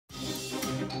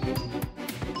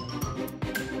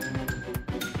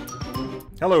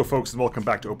Hello folks and welcome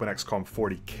back to OpenXCOM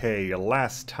 40K.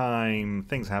 Last time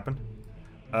things happened.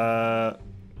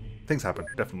 Things happened.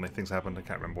 Definitely things happened. I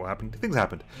can't remember what happened. Things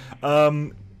happened.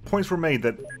 Points were made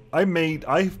that I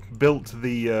built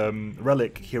the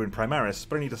relic here in Primaris,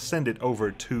 but I need to send it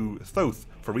over to Thoth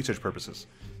for research purposes.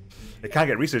 It can't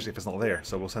get researched if it's not there,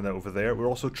 so we'll send that over there. We'll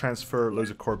also transfer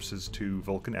loads of corpses to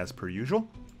Vulcan as per usual.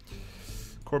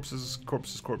 Corpses.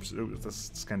 Oh,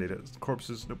 that's scan data.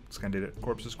 Corpses. Nope. Scan data.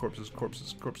 Corpses. Corpses.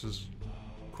 Corpses. Corpses.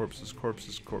 Corpses.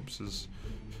 Corpses. Corpses.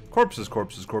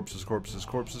 Corpses. Corpses. Corpses.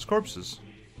 Corpses. Corpses.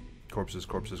 Corpses. Corpses.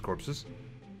 Corpses. Corpses.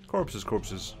 Corpses.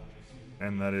 Corpses.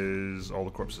 And that is all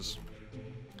the corpses.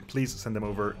 Please send them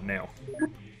over now.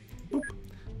 Boop. Boop.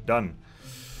 Done.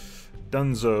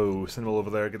 Dunzo. Send them all over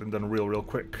there. Get them done real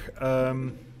quick.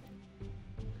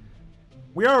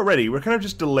 We are ready. We're kind of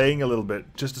just delaying a little bit,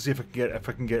 just to see if I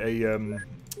can get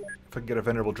a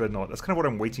venerable dreadnought. That's kind of what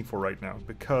I'm waiting for right now,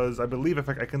 because I believe if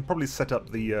I can probably set up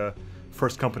the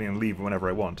first company and leave whenever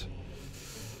I want.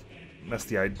 That's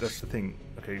the thing.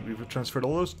 Okay, we've transferred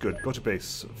all those. Good. Go to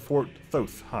base. Fort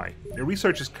Thoth. Hi. Your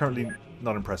research is currently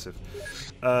not impressive.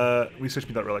 Research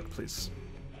me that relic, please.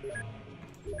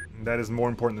 That is more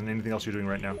important than anything else you're doing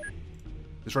right now.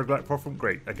 Destroy Black Platform?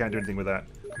 Great. I can't do anything with that.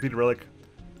 Complete a relic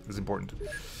is important.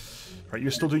 Right, you're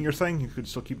still doing your thing? You could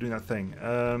still keep doing that thing.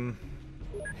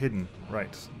 Hidden.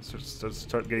 Right. So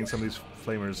start getting some of these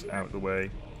flamers out of the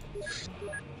way.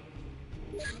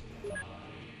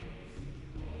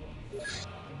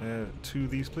 Two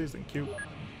of these, please. Thank you.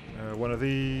 One of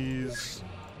these.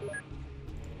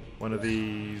 One of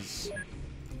these.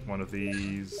 One of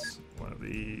these. One of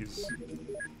these.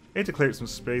 I need to clear some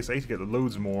space. I need to get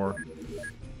loads more.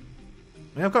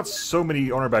 I mean, I've got so many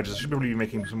honor badges. I should probably be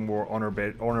making some more honor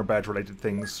badge related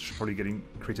things. Should probably getting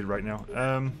created right now.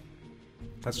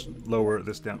 Let's lower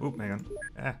this down. Oop, hang on.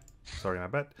 Sorry, my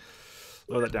bad.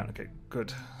 Lower that down. Okay,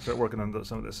 good. Start working on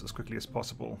some of this as quickly as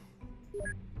possible.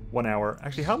 1 hour.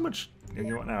 Actually, how much? You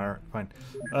know, 1 hour. Fine.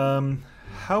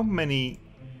 How many?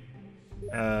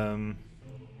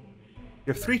 You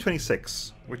have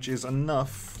 326, which is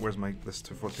enough. Where's my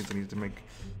list of what things I need to make?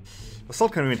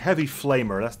 Assault cannon, heavy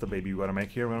flamer. That's the baby we want to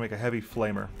make here. We're going to make a heavy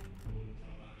flamer.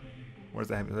 Where's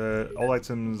the heavy? All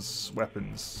items,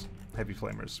 weapons, heavy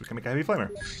flamers. We can make a heavy flamer.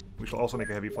 We shall also make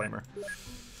a heavy flamer.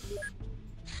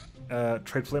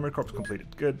 Trade flamer, corpse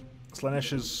completed. Good.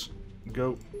 Slaneshes,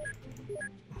 go.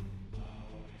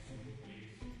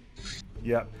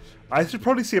 Yeah. I should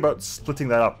probably see about splitting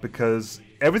that up, because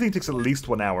everything takes at least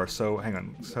 1 hour, so hang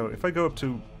on. So if I go up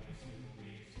to...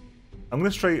 I'm going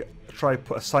to try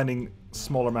assigning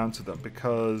small amounts of them,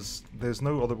 because there's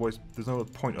no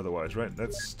point otherwise, right?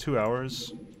 That's 2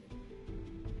 hours.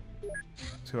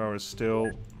 2 hours still.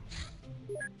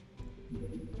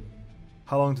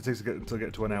 How long does it take to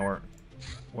get to 1 hour?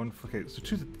 Okay, so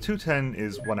 210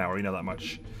 is 1 hour, you know that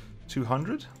much.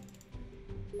 200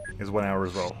 is 1 hour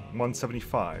as well.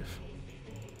 175.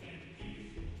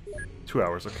 2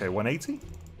 hours, okay. 180?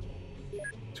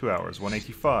 2 hours.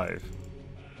 185.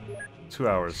 2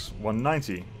 hours.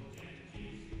 190.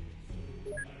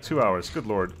 2 hours. Good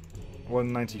lord.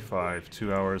 195.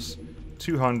 2 hours.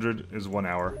 200 is 1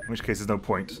 hour. In which case, there's no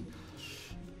point.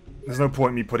 There's no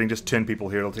point in me putting just 10 people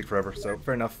here. It'll take forever. So,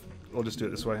 fair enough. I'll just do it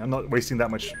this way. I'm not wasting that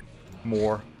much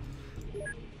more.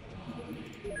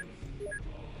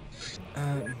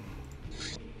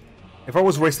 If I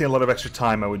was wasting a lot of extra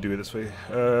time, I would do it this way.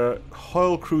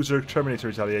 Hull Cruiser Terminator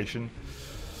Retaliation.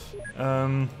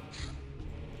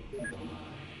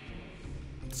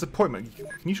 Disappointment.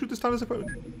 Can you shoot this down?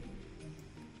 Disappointment?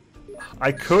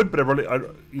 I could, but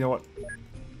you know what?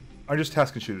 I just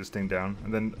task and shoot this thing down,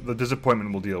 and then the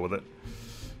disappointment will deal with it.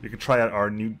 You can try out our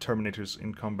new Terminators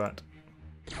in combat.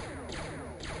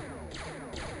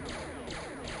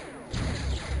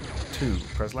 Two.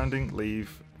 Press landing,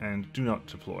 leave, and do not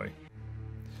deploy.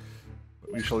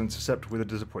 We shall intercept with a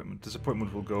disappointment.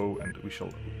 Disappointment will go, and we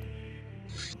shall...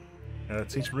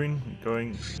 Siege Marine,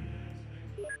 going...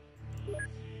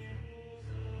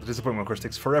 The disappointment, of course,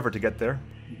 takes forever to get there.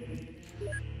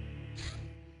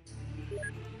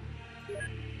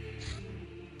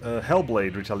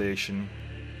 Hellblade Retaliation.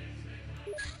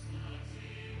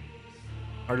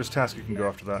 Artist Task, you can go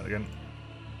after that again.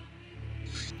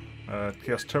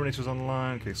 Chaos Terminators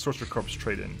online. Okay, Sorcerer Corps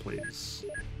trade-in, please.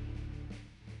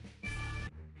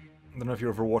 I don't know if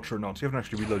you're Overwatch or not. You haven't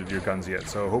actually reloaded your guns yet,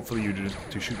 so hopefully you do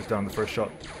to shoot this down the first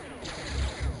shot.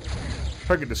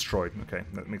 Target destroyed. Okay,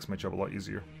 that makes my job a lot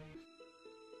easier.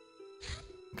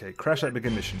 Okay, crash at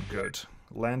begin mission. Good.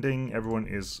 Landing. Everyone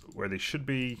is where they should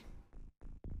be.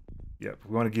 Yep,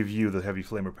 we want to give you the heavy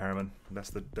flamer, Paraman.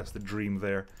 That's the dream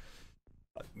there.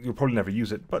 You'll probably never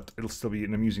use it, but it'll still be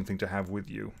an amusing thing to have with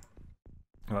you.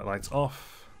 Alright, lights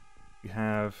off. We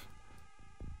have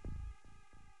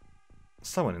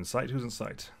someone in sight. Who's in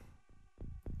sight?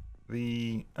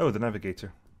 The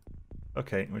navigator.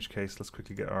 Okay, in which case, let's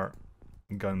quickly get our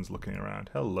guns looking around.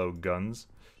 Hello, guns.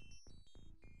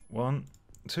 1,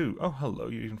 2. Oh, hello.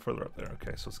 You're even further up there.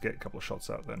 Okay, so let's get a couple of shots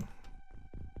out then.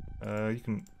 You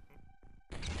can.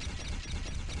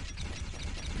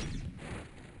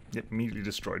 Yep, immediately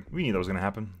destroyed. We knew that was going to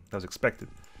happen. That was expected.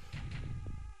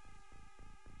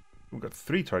 We've got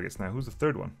 3 targets now. Who's the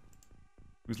third one?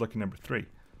 Who's lucky number 3?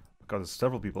 God, there's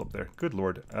several people up there. Good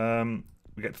lord.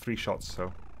 We get 3 shots,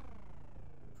 so...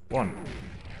 1.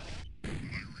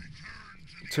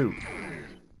 2.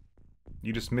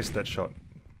 You just missed that shot.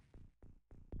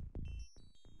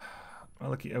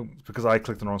 Well, lucky, oh, because I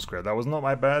clicked on the wrong square. That was not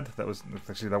my bad. That was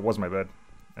my bad.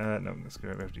 No, that's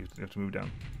good. You have to move down.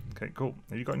 Okay, cool.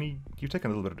 Have you got any? You've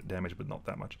taken a little bit of damage, but not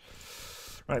that much.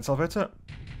 Right, Salvetta.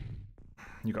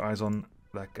 You got eyes on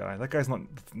that guy. That guy's not.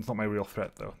 It's not my real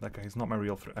threat, though. That guy's not my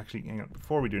real threat. Actually, hang on.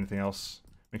 Before we do anything else,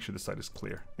 make sure this side is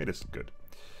clear. It is good.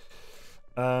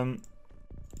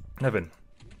 Nevin.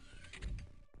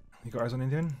 You got eyes on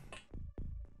anything?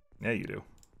 Yeah, you do.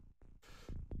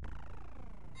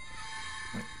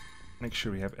 Right. Make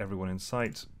sure we have everyone in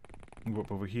sight. Move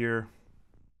up over here.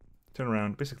 Turn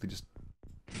around. Basically, just.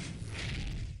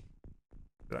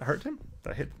 Did that hurt him?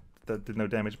 That hit. That did no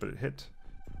damage, but it hit.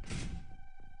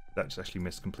 That just actually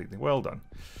missed completely. Well done.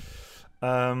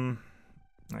 In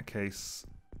that case,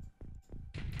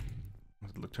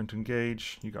 look, turn to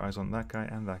engage. You got eyes on that guy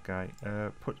and that guy.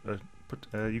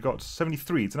 You got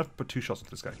 73. It's enough to put 2 shots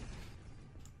into this guy.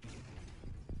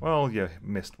 Well, you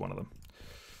missed one of them.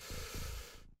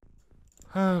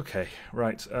 Okay,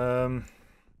 right.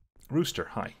 Rooster,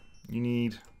 hi. You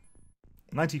need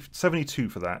 72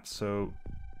 for that. So, do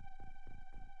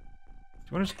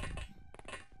you want to?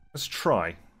 Let's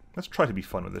try. Let's try to be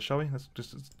fun with this, shall we? Let's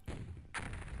just.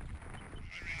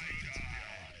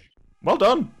 Well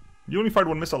done. You only fired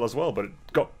 1 missile as well, but it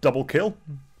got double kill.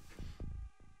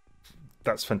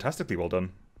 That's fantastically well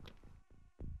done.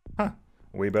 Huh.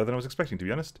 Way better than I was expecting, to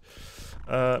be honest.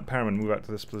 Paraman, move out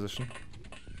to this position.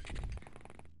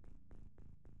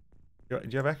 Do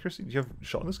you have accuracy? Do you have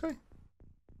shot on this guy?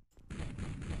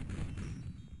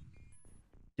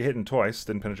 You hit him twice,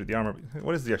 didn't penetrate the armor.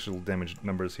 What is the actual damage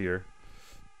numbers here?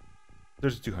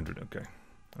 There's 200, okay.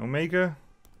 Omega.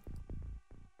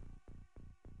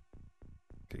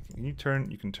 Okay, can you turn?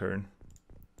 You can turn.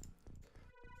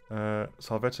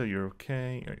 Salvetta, you're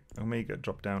okay. Right, Omega,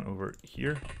 drop down over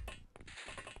here.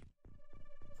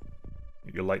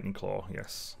 Your lightning claw,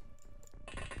 yes.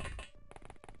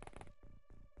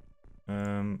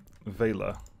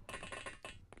 Vela.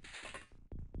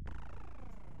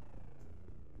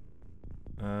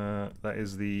 That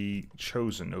is the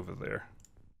Chosen over there.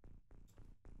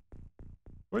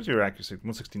 What's your accuracy?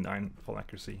 169 full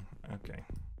accuracy. Okay.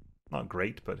 Not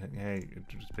great, but hey,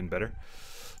 it's been better.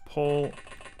 Paul.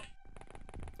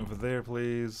 Over there,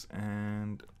 please.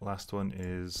 And last one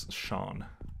is Sean.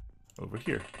 Over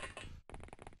here.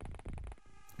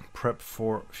 Prep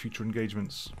for future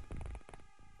engagements.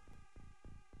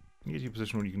 Can you get to a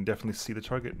position where you can definitely see the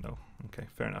target? No. Okay,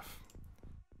 fair enough.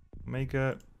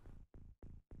 Omega.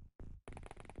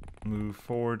 Move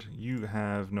forward. You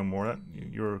have no more.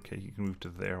 You're okay. You can move to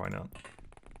there. Why not?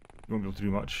 You won't be able to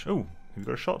do much. Oh, have you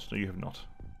got a shot? No, you have not.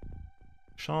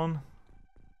 Sean.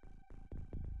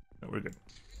 No, we're good.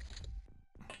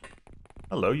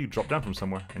 Hello, you dropped down from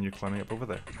somewhere and you're climbing up over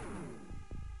there.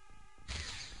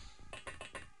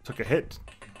 Took a hit.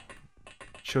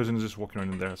 Chosen is just walking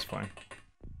around in there. That's fine.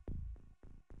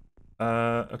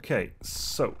 Okay,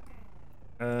 so.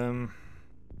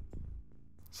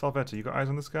 Salvetta, you got eyes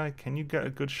on this guy? Can you get a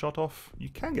good shot off? You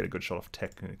can get a good shot off,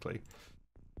 technically.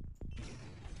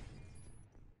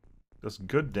 Does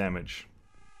good damage.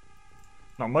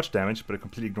 Not much damage, but it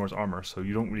completely ignores armor, so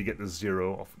you don't really get the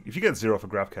 0 off. If you get 0 off a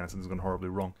graph cannon, something's gone horribly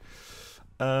wrong.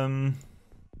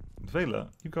 Vela,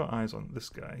 you got eyes on this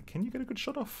guy. Can you get a good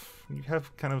shot off? You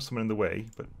have kind of someone in the way,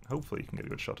 but hopefully you can get a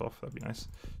good shot off. That'd be nice.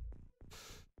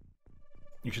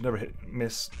 You should never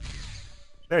miss.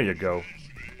 There you go.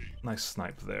 Nice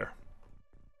snipe there.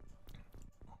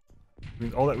 I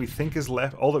mean, all that we think is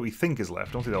left. All that we think is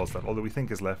left. Don't say all stuff. All that we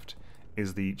think is left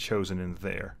is the Chosen in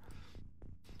there.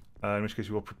 In which case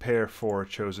we will prepare for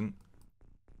Chosen.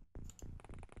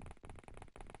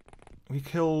 We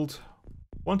killed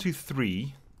 1, 2,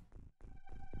 3,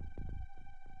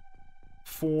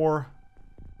 4.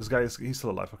 This guy is he's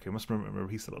still alive. Okay, must remember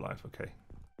he's still alive. Okay.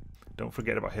 Don't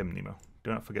forget about him, Nemo. Do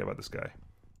not forget about this guy.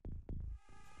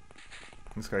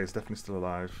 This guy is definitely still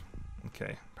alive.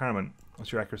 Okay. Paramount,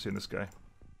 what's your accuracy on this guy?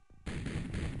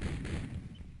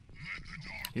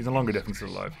 He's no longer definitely still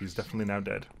alive. He's definitely now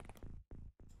dead.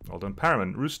 Well done.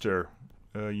 Paramount, Rooster,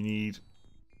 you need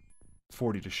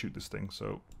 40 to shoot this thing,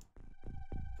 so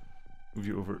move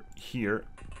you over here.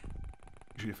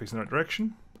 Make sure you're facing the right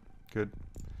direction. Good.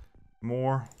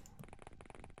 More.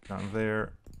 Down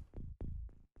there.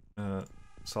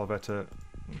 Salvetta,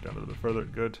 down a little bit further.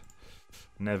 Good.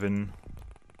 Nevin.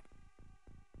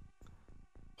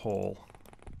 Paul.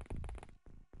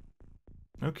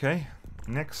 Okay,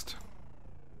 next.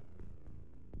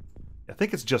 I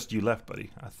think it's just you left, buddy.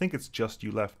 I think it's just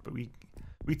you left, but we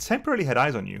temporarily had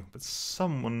eyes on you, but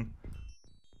someone...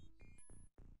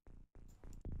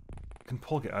 Can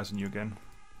Paul get eyes on you again?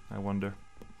 I wonder.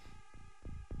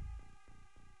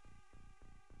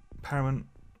 Paramount.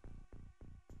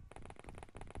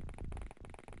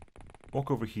 Walk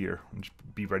over here and just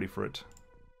be ready for it.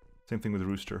 Same thing with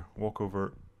Rooster. Walk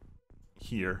over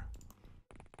here.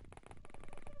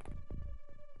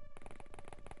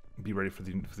 Be ready for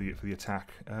the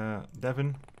attack.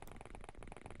 Devon.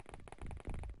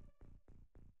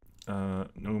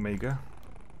 Omega.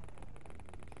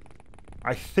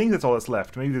 I think that's all that's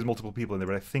left. Maybe there's multiple people in there,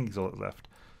 but I think it's all that's left.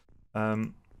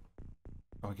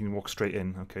 Oh, you can walk straight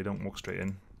in. Okay, don't walk straight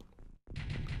in.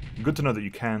 Good to know that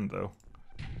you can, though.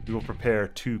 We will prepare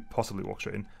to possibly walk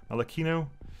straight in. Malakino,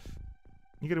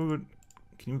 you gotta move.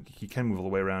 You can move all the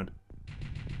way around.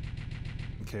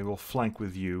 Okay, we'll flank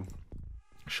with you.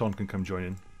 Sean can come join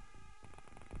in.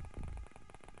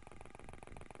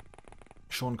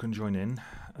 Sean can join in.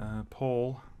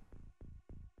 Paul.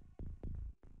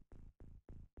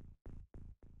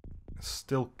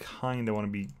 Still kind of want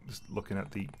to be just looking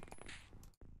at the...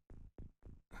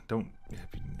 Don't...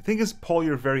 The thing is, Paul,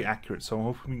 you're very accurate,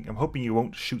 so I'm hoping you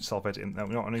won't shoot Salvetta in. I'm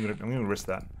going to risk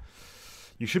that.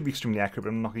 You should be extremely accurate, but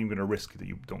I'm not even going to risk that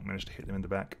you don't manage to hit him in the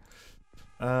back.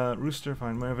 Rooster,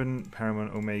 fine. Mervyn,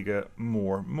 Paramount, Omega,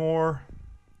 more.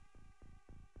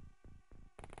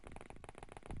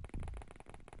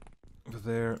 Over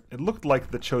there. It looked like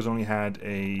the Chose only had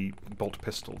a bolt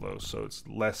pistol, though, so it's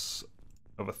less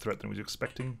of a threat than we was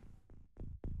expecting.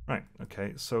 Right,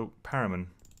 okay, so Paramount.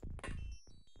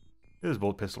 It is a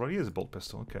bolt pistol, right? He is a bolt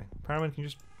pistol, okay. Paramount, can you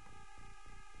just...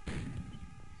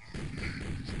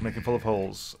 Make him full of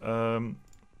holes.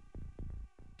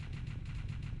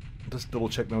 Just double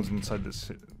check no one's inside this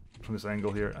from this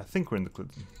angle here. I think we're in the clear.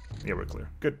 Yeah, we're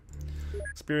clear. Good.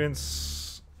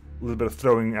 Experience. A little bit of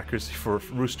throwing accuracy for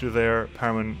Rooster there.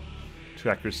 Paramount,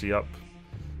 2 accuracy up.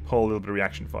 Paul, a little bit of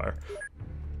reaction fire.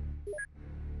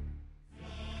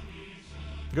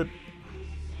 Good.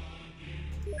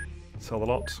 Sell the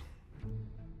lot.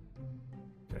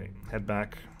 Okay, head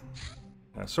back.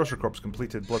 Sorcerer Corps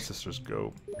completed. Blood Sisters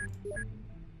go.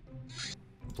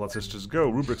 Blood Sisters go.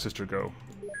 Rubric Sister go.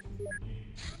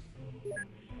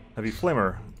 Heavy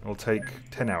Flamer will take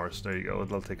 10 hours. There you go.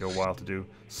 It'll take a while to do.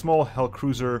 Small Hell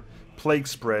Cruiser. Plague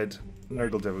Spread.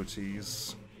 Nurgle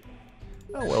Devotees.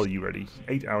 Oh well, you ready.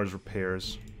 8 hours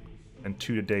repairs. And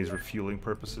 2 days refueling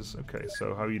purposes. Okay,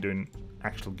 so how are you doing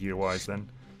actual gear-wise then?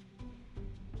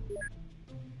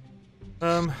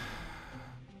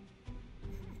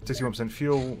 61%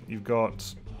 fuel. You've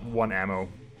got 1 ammo.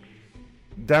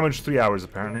 Damage 3 hours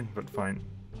apparently, but fine.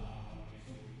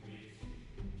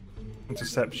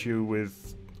 Intercept you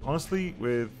with, honestly,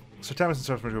 with Sir Termies and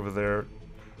Sir over there.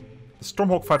 The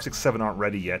Stormhawk 567 aren't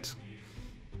ready yet,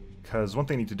 because one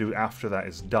thing I need to do after that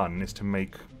is done is to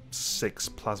make 6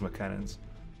 plasma cannons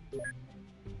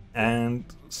and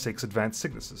 6 advanced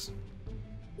Cygnuses.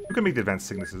 Who can make the advanced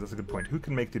Cygnuses? That's a good point. Who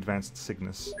can make the advanced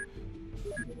Cygnus?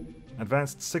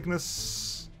 Advanced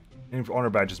Cygnus. Honor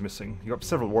badge is missing. You got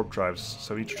several warp drives,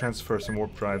 so we need to transfer some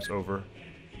warp drives over.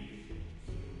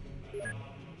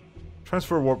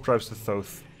 Transfer warp drives to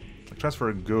Thoth. Transfer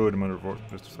a good amount of warp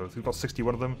drives to Thoth. We've got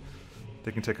 61 of them.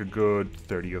 They can take a good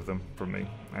 30 of them from me,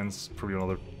 and probably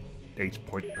another 8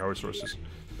 power sources.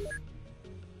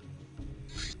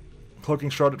 Cloaking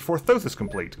Shroud at Fort Thoth is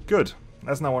complete. Good.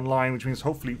 That's now online, which means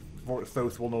hopefully Fort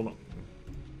Thoth will no longer...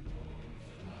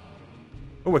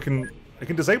 Oh, I can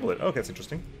disable it. Okay, that's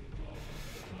interesting.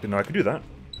 Didn't know I could do that.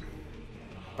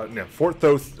 But yeah, Fort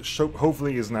Thoth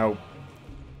hopefully is now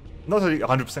not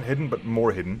 100% hidden, but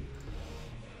more hidden.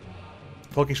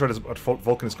 Cloaking Shroud at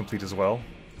Vulcan is complete as well.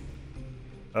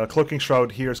 Cloaking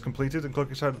Shroud here is completed, and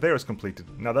Cloaking Shroud there is completed.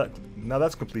 Now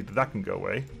that's completed, that can go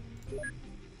away.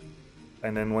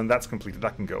 And then when that's completed,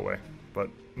 that can go away. But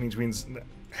means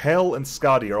Hell and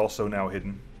Skadi are also now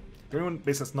hidden. The only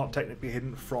base that's not technically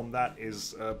hidden from that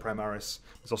is Primaris.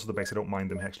 It's also the base I don't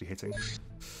mind them actually hitting.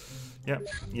 Yep,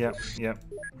 yep, yep.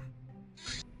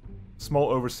 Small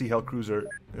oversea hell cruiser.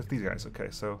 It's these guys, okay,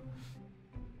 so...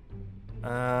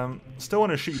 still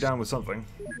want to shoot you down with something.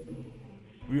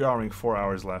 Rearming, 4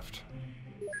 hours left.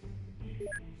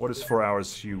 What is 4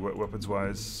 hours to you,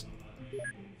 weapons-wise?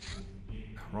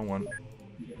 Wrong one.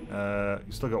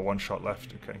 You still got one shot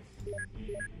left, okay.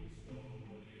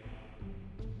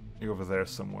 You're over there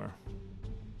somewhere.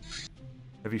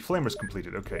 Heavy Flamer's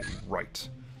completed, okay, right.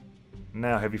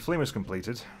 Now, Heavy Flamer's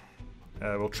completed.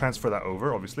 We'll transfer that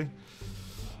over, obviously.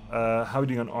 How are we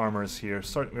doing on armors here?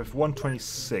 Starting with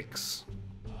 126.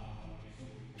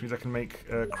 Which means I can make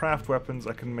craft weapons,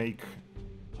 I can make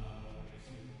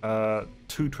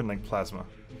 2 twin-link plasma.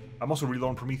 I'm also really low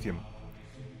on Promethium.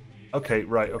 Okay,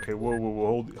 right, okay,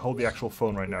 whoa, hold the actual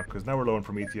phone right now, because now we're low on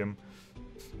Promethium.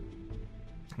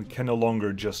 We can no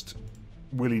longer just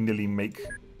willy-nilly make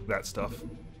that stuff.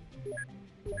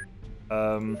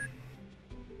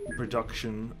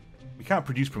 Production. We can't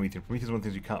produce Promethium. Promethium is one of the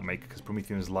things you can't make, because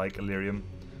Promethium is like Illyrium.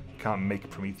 You can't make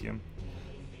Promethium.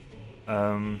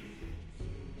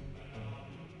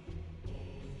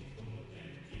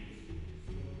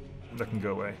 That can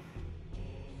go away.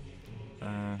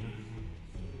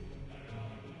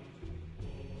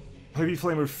 Heavy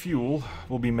Flamer fuel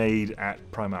will be made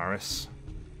at Primaris.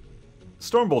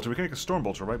 Stormbolter, we can make a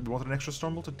Stormbolter, right? We wanted an extra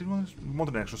Stormbolter? We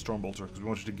wanted an extra Stormbolter because we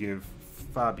wanted to give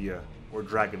Fabia or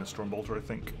Dragon a Stormbolter, I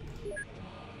think.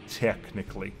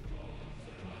 Technically.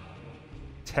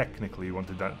 Technically, we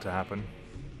wanted that to happen.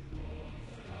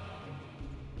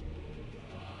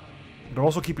 But I'm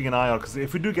also keeping an eye out, because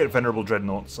if we do get Venerable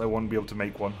Dreadnoughts, I want to be able to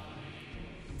make one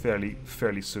fairly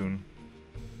soon.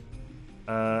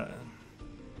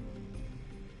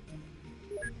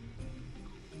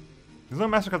 There's no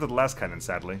Mastercraft of the last cannon,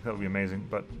 sadly. That would be amazing,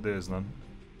 but there is none.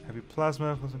 Heavy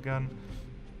Plasma, Plasma Gun.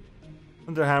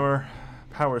 Thunderhammer.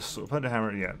 Power Sword.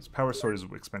 Thunderhammer, yeah. Power Sword is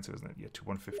expensive, isn't it? Yeah, to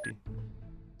 150.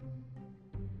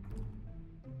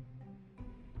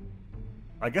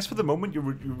 I guess for the moment you're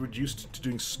reduced to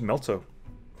doing Melta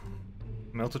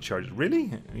charges.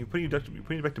 Really? Are you putting it back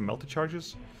to Melta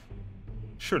charges?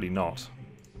 Surely not.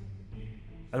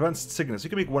 Advanced Cygnus. You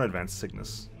can make one Advanced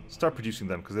Cygnus. Start producing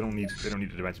them because they don't need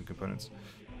adamantium components.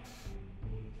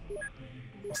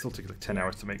 It'll still take like 10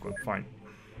 hours to make one. Fine.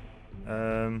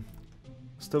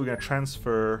 Still we're gonna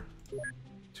transfer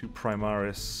to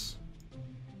Primaris.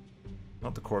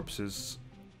 Not the corpses.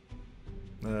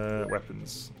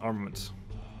 Weapons. Armament.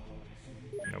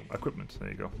 No, equipment. There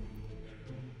you go.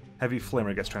 Heavy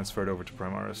Flamer gets transferred over to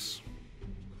Primaris.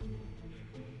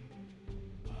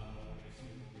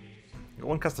 You got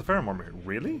one Castaferum armor here.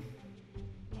 Really?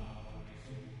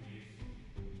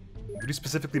 Did you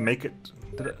specifically make it?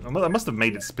 I must have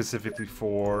made it specifically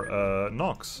for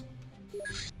Nox.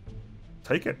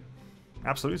 Take it.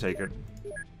 Absolutely take it.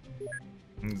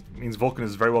 Means Vulcan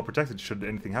is very well protected should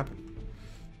anything happen.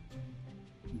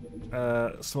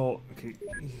 Small. Okay,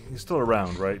 he's still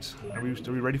around, right? Are we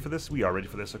ready for this? We are ready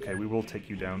for this. Okay, we will take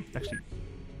you down. Actually,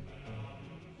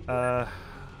 I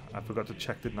forgot to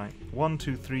check, didn't I? 1,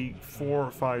 2, 3, 4,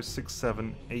 5, 6,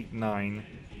 7, 8, 9.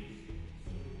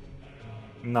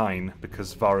 9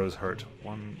 because Varro's hurt.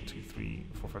 1, 2, 3,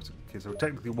 4, 5, 6. Okay, so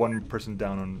technically one person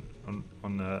down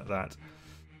on that.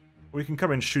 We can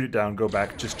come in, shoot it down, go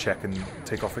back, just check, and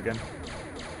take off again.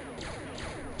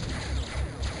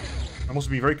 I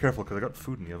must be very careful because I got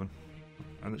food in the oven,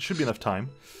 and it should be enough time.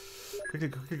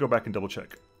 Quickly go back and double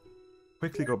check.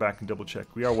 Quickly go back and double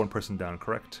check. We are one person down,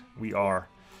 correct? We are,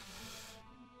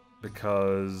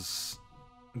 because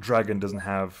Dragon doesn't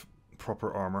have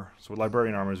proper armor. So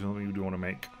Librarian armor is what we do want to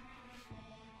make.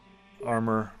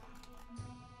 Armor.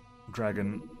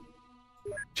 Dragon.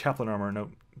 Chaplain armor.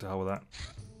 Nope. To hell with that.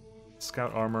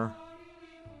 Scout armor.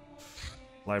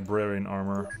 Librarian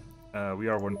armor. We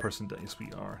are one person. Yes,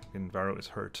 we are. And Varro is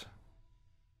hurt.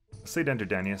 Sadender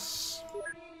Danius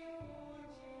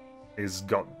is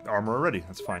got armor already.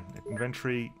 That's fine.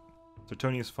 Inventory.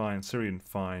 Sertoni is fine. Syrian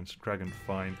fine. Dragon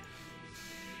fine.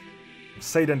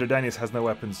 Sadender Danius has no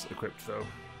weapons equipped though.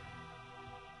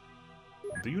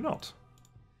 Do you not?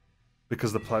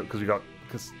 Because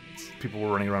people were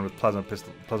running around with plasma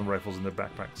rifles in their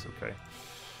backpacks. Okay,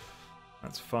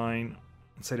 that's fine.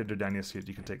 Sadender Danius here.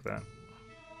 You can take that.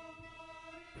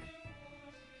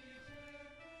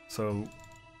 So,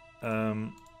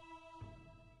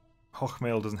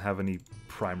 Hawkmail doesn't have any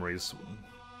primaries. You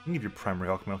can give you primary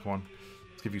Hawkmail. Come on,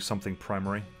 let's give you something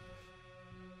primary.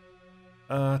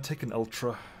 Take an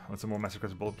Ultra. With some more Massacre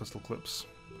bullet pistol clips.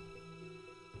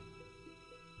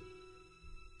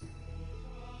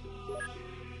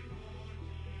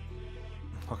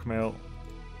 Hochmail.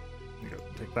 There you go.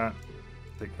 Take that.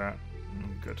 Take that.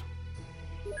 Good.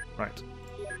 Right.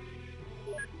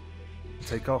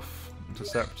 Take off.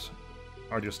 Intercept.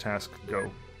 Arduous task.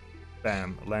 Go.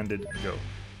 Bam. Landed. Go.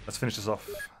 Let's finish this off.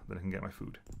 Then I can get my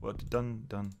food. What? Done.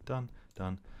 Done. Done.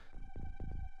 Done.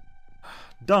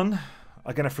 Done.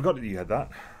 Again, I forgot that you had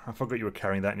that. I forgot you were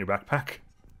carrying that in your backpack.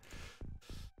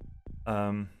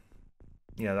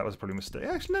 Yeah, that was probably a mistake.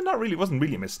 Actually, no, not really. It wasn't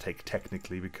really a mistake,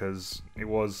 technically, because it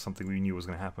was something we knew was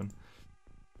going to happen.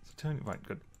 So turn... Right,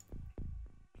 good.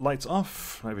 Lights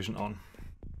off. Night vision on.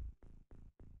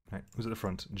 Right, who's at the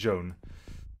front? Joan.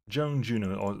 Joan,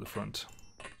 Juno, all at the front.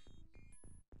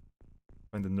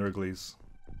 Find the Nurglies.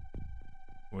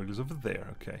 Nurglies over there,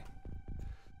 okay.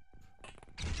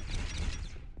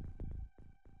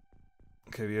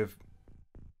 Okay, we have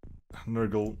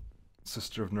Nurgle,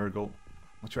 sister of Nurgle.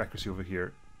 What's your accuracy over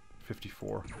here?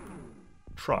 54.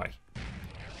 Try.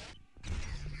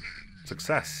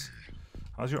 Success.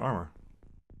 How's your armor?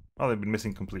 Oh, they've been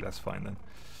missing completely. That's fine then.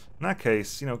 In that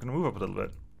case, you know, gonna move up a little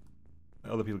bit.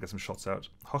 Other people get some shots out.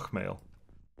 Hochmail.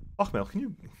 Hochmail, can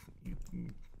you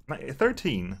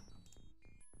 13.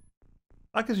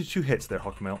 That gives you 2 hits there,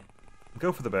 Hochmail.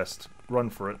 Go for the best. Run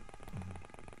for it.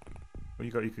 Well,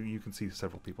 you can see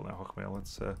several people now, Hochmail.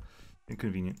 That's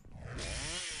inconvenient.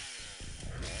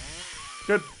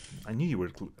 Good. I knew you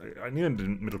were. I knew I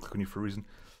didn't middle click on you for a reason.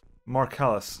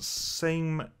 Marcalis,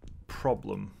 same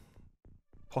problem.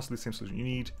 Possibly the same solution. You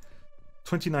need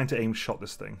 29 to aim shot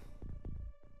this thing.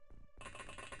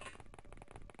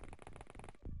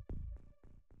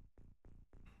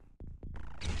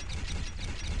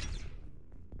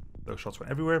 Those shots went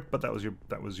everywhere, but that was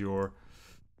your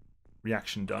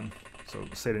reaction done. So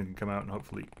Satan can come out and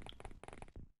hopefully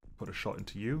put a shot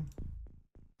into you.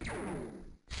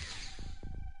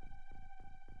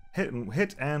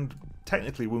 Hit and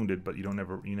technically wounded, but you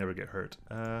never get hurt.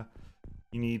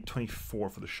 You need 24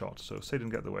 for the shot, so Satan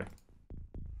get the way.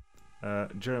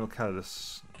 Jeremy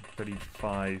Calidus,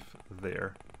 35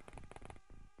 there.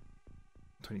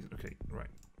 20. Okay, right.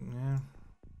 Yeah.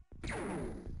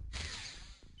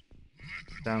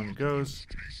 Down he goes.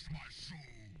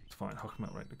 It's fine.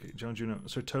 Hochmail, right? Okay. John Juno,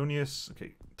 Sertonius.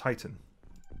 Okay. Titan.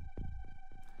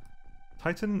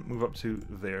 Titan, move up to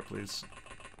there, please.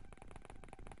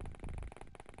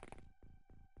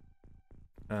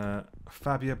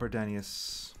 Fabia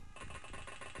Bardanius.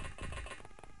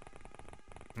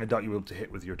 I doubt you'll be able to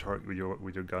hit with your target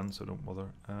with your gun, so don't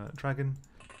bother. Dragon.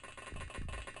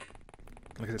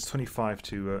 Like it's 25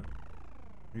 to.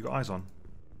 You got eyes on.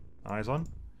 Eyes on.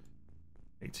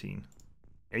 18.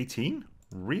 18?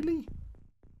 Really? Is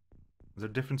there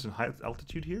a difference in height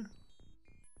altitude here?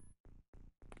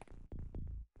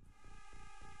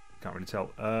 Can't really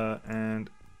tell. And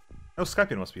oh,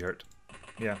 Skypion must be hurt.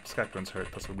 Yeah, Skypion's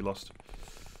hurt. That's what we lost.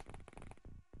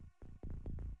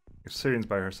 If Syrian's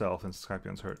by herself, then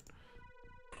Skypion's hurt.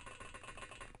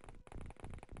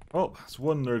 Oh, there's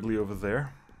one Nurgly over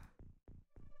there.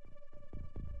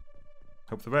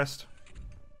 Hope the best.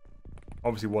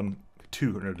 Obviously,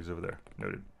 2 Nurglies over there.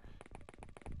 Noted.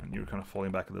 And you're kind of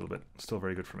falling back a little bit. Still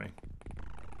very good for me.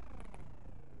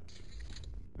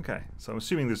 Okay, so I'm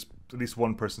assuming there's at least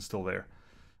one person still there.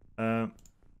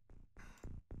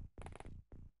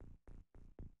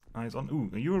 Eyes on. Ooh,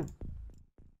 you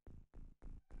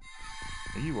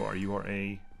are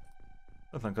a.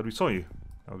 Oh, thank God we saw you.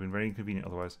 That would have been very inconvenient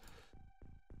otherwise.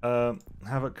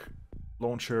 Havoc,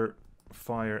 launcher,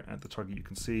 fire at the target you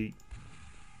can see.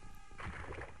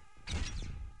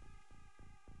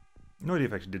 No idea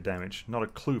if it actually did damage. Not a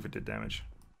clue if it did damage.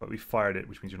 But we fired it,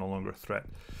 which means you're no longer a threat.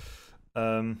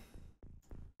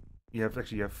 You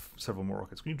have several more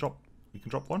rockets. Can you drop? You can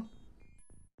drop one.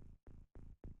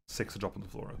 6 to drop on the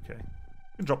floor. Okay.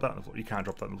 You can drop that on the floor. You can't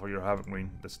drop that on the floor. You're a Havoc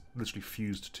Marine that's literally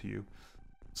fused to you.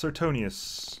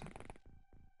 Sertonius.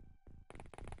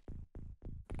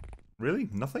 Really?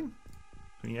 Nothing?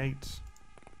 28.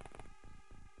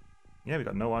 Yeah, we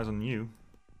got no eyes on you.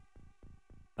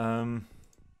 Okay,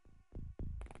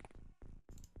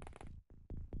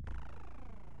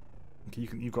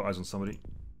 you've got eyes on somebody.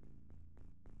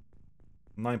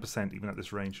 9% even at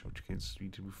this range, which means you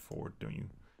need to move forward, don't you?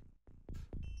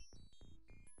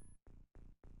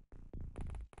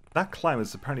 That climb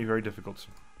is apparently very difficult.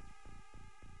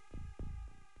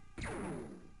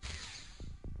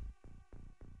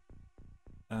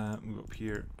 Move up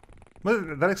here.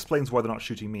 Well, that explains why they're not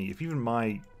shooting me. If even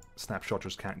my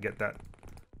snapshotters can't get that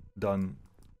done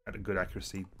at a good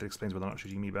accuracy, that explains why they're not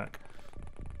shooting me back.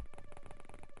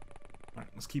 Alright,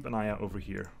 let's keep an eye out over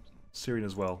here. Syrian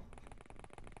as well.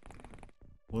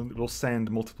 We'll send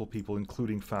multiple people,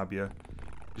 including Fabia,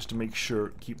 just to make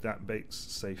sure, keep that base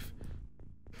safe.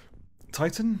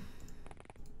 Titan?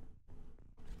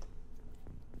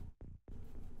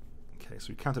 Okay, so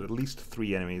we counted at least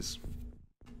 3 enemies.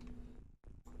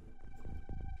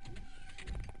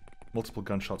 Multiple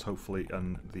gunshots, hopefully,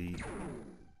 and the...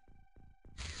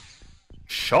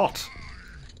 Shot!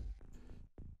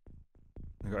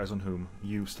 I got eyes on whom?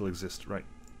 You still exist, right.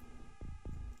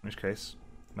 In which case,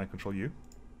 I control you.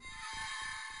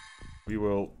 We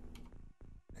will...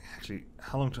 Actually,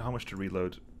 how much to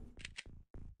reload?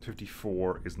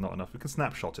 54 is not enough. We can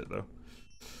snapshot it, though.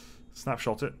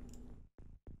 Snapshot it.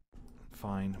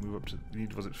 Fine. Move up to...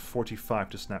 Was it 45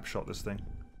 to snapshot this thing?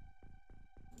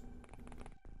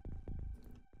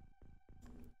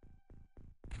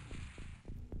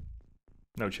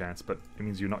 No chance, but it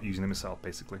means you're not using the missile,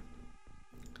 basically.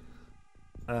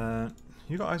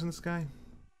 You got eyes on this guy?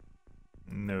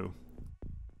 No.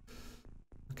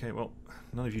 Okay, well,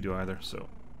 none of you do either, so...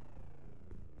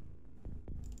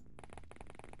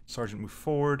 Sergeant, move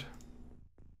forward.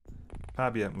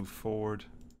 Fabia, move forward.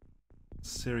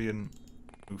 Syrian,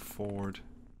 move forward.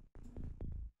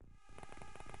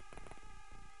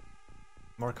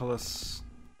 Marcellus,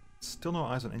 still no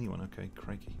eyes on anyone. Okay,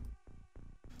 crikey.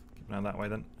 Keep an eye that way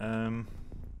then.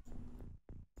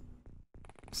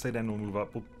 Stay down. We'll move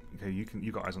up. Okay,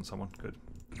 you got eyes on someone. Good.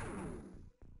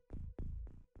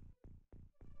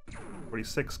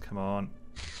 46. Come on.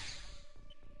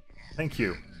 Thank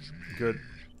you. Good.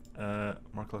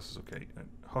 Marcellus is okay.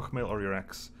 Hochmail or your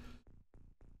ex.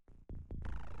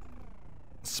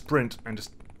 Sprint and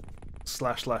just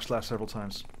slash several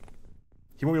times.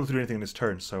 He won't be able to do anything in his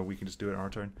turn, so we can just do it on our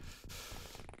turn.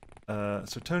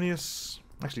 Suetonius.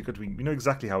 Actually, good. We know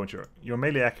exactly how much your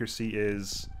melee accuracy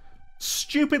is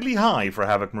stupidly high for a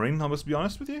Havoc Marine. I must be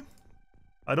honest with you.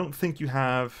 I don't think you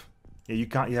have. Yeah, you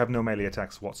can't. You have no melee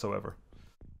attacks whatsoever.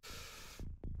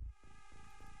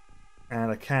 And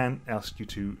I can ask you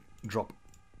to drop...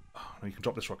 Oh, no, you can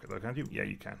drop this rocket though, can't you? Yeah,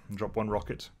 you can. Drop 1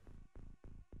 rocket.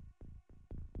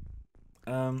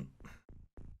 Move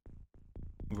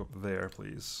up there,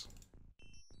 please.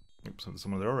 Oops, there's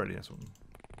someone there already.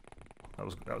 That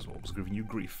was what was giving you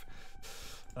grief.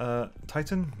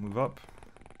 Titan, move up.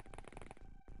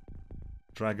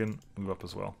 Dragon, move up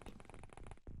as well.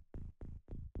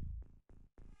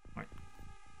 Right.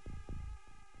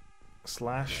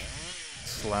 Slash.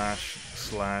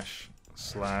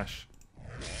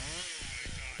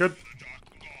 Good.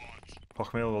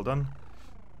 Hochmail, well done.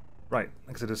 Right,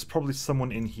 like I said, there's probably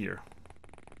someone in here.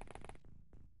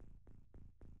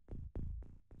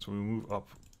 So we will move up.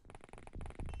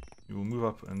 We will move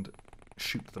up and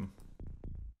shoot them.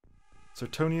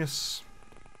 Suetonius.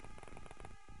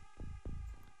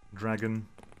 Dragon.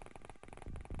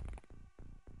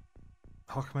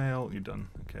 Hochmail, you're done.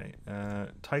 Okay.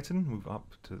 Titan, move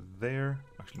up to there.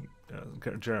 Actually,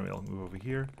 Jeremy, I'll move over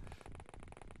here.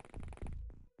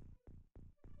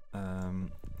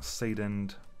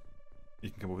 Sadend, you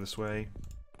can come over this way.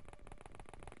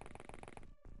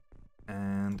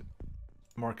 And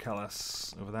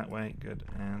Marcellus over that way. Good.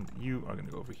 And you are going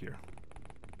to go over here.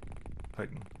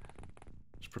 Titan.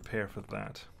 Just prepare for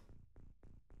that.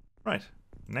 Right.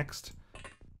 Next.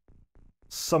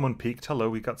 Someone peeked. Hello,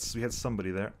 we had somebody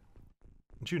there.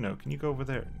 Juno, can you go over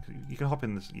there? You can hop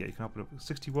in this. Yeah, you can hop it up.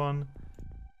 61.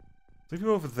 So if you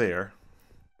go over there,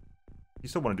 you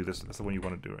still want to do this. That's the one you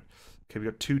want to do, right? Okay, we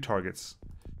got 2 targets.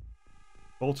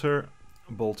 Bolter,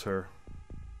 Bolter.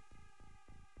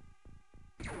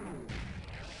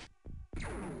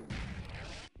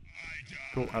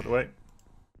 Cool, out the way.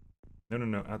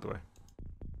 No, out the way.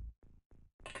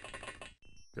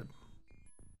 Good.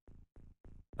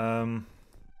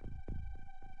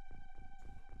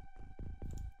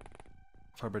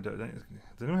 Firebird, does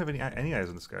anyone have any eyes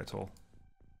on this guy at all?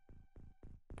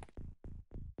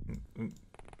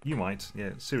 You might.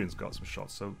 Yeah, Syrian's got some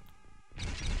shots, so...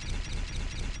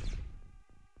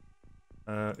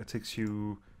 it takes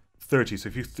you 30, so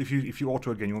if you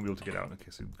auto again, you won't be able to get out. Okay,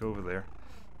 so go over there.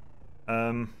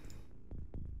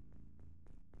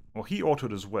 Well, he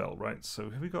autoed as well, right? So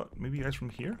have we got maybe guys from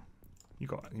here? You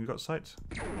got sight?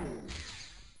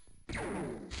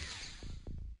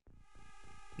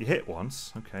 You hit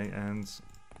once, okay, and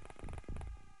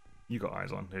you got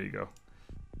eyes on. There you go.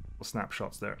 Well,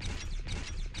 snapshots there.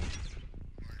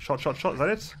 Shot. Is that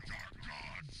it?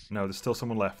 No, there's still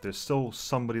someone left. There's still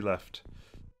somebody left.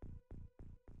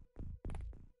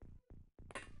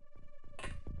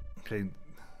 Okay,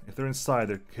 if they're inside,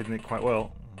 they're hitting it quite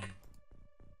well.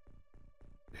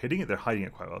 Hitting it? They're hiding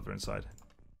it quite well if they're inside.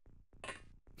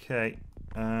 Okay.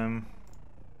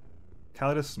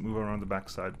 Calidus, move around the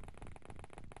backside.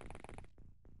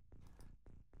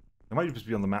 It might just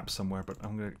be on the map somewhere, but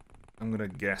I'm gonna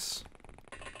guess.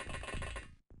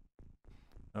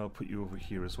 I'll put you over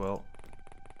here as well.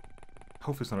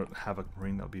 Hopefully it's not a Havoc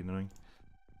Marine, that would be annoying.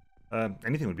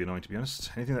 Anything would be annoying, to be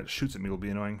honest. Anything that shoots at me will be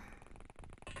annoying.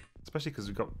 Especially because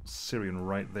we've got Syrian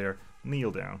right there.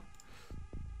 Kneel down.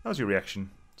 That was your reaction.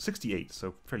 68,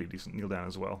 so fairly decent. Kneel down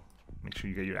as well. Make sure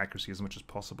you get your accuracy as much as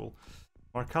possible.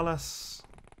 Marcalas.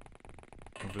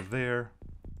 Over there.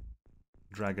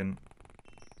 Dragon.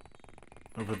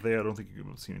 Over there. I don't think you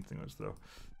will see anything else, though.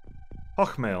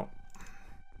 Hochmail.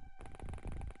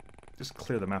 Just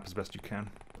clear the map as best you can.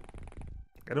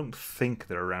 I don't think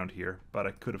they're around here, but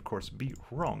I could, of course, be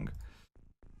wrong.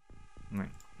 Right,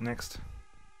 next.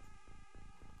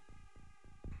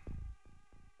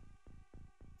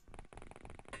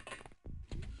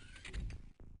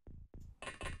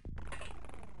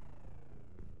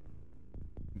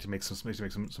 Need to make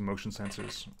some motion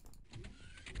sensors.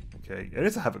 Okay, it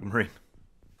is a Havoc Marine.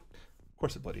 Of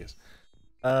course it bloody is.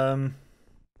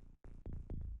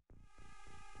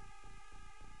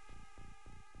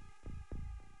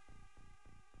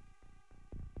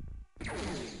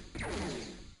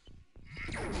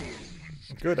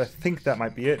 Good, I think that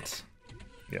might be it.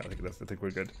 Yeah, I think we're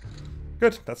good.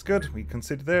 Good, that's good. We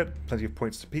considered that. Plenty of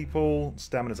points to people.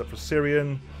 Stamina's up for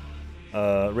Syrian.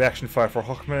 Reaction fire for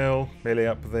Hochmail. Melee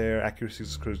up there. Accuracy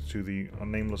is close to the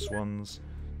nameless ones.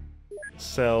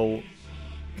 Sell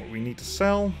what we need to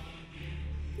sell.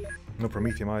 No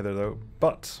Promethium either, though.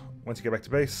 But once you get back to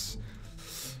base,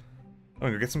 I'm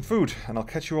gonna go get some food, and I'll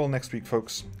catch you all next week,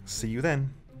 folks. See you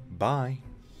then. Bye.